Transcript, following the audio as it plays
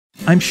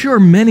I'm sure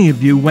many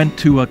of you went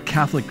to a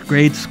Catholic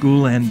grade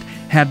school and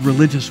had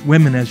religious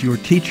women as your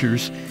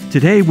teachers.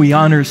 Today we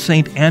honor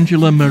Saint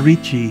Angela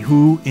Merici,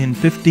 who in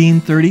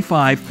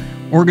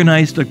 1535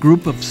 organized a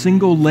group of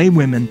single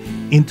laywomen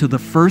into the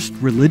first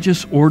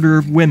religious order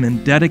of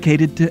women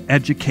dedicated to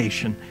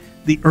education,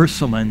 the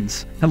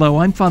Ursulines. Hello,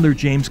 I'm Father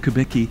James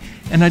Kubicki,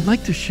 and I'd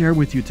like to share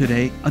with you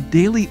today a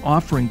daily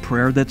offering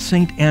prayer that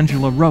Saint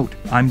Angela wrote.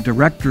 I'm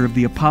director of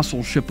the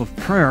Apostleship of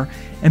Prayer,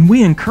 and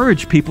we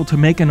encourage people to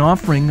make an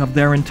offering of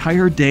their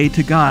entire day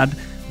to God,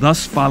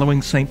 thus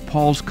following St.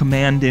 Paul's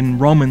command in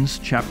Romans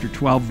chapter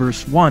 12,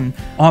 verse 1,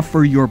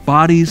 offer your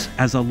bodies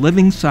as a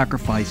living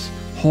sacrifice,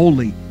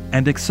 holy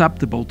and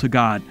acceptable to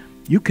God.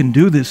 You can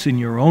do this in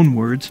your own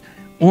words,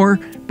 or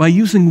by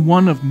using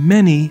one of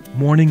many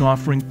morning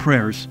offering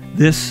prayers.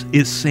 This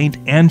is Saint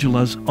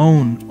Angela's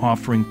own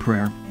offering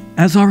prayer.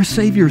 As our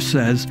Savior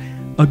says,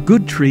 a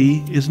good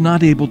tree is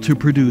not able to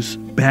produce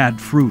bad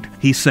fruit.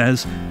 He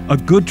says, a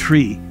good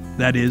tree,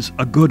 that is,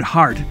 a good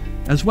heart,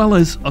 as well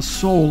as a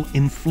soul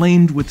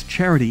inflamed with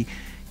charity,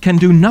 can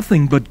do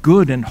nothing but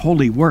good and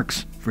holy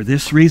works. For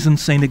this reason,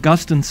 St.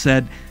 Augustine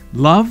said,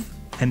 love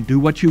and do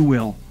what you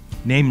will,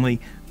 namely,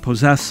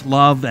 possess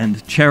love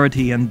and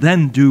charity and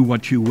then do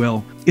what you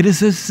will. It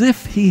is as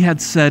if he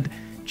had said,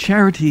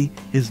 charity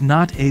is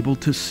not able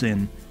to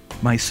sin.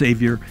 My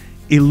Savior,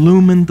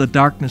 illumine the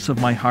darkness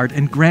of my heart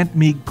and grant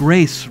me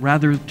grace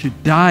rather to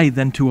die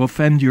than to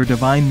offend your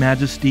divine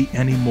majesty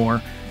any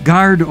more.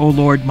 Guard, O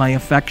Lord, my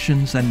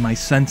affections and my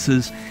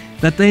senses,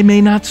 that they may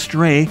not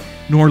stray,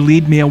 nor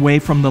lead me away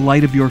from the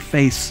light of your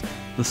face,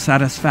 the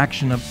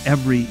satisfaction of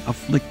every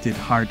afflicted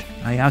heart.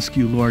 I ask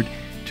you, Lord,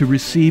 to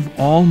receive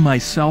all my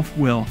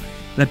self-will,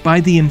 that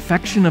by the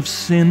infection of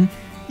sin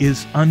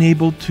is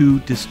unable to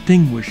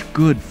distinguish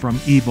good from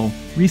evil.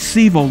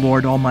 Receive, O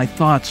Lord, all my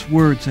thoughts,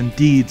 words, and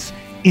deeds,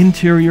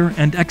 interior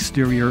and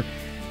exterior,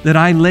 that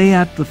I lay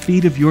at the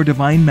feet of your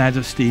divine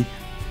majesty.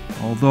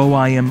 Although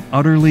I am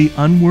utterly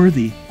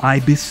unworthy,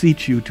 I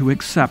beseech you to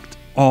accept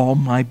all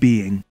my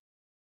being.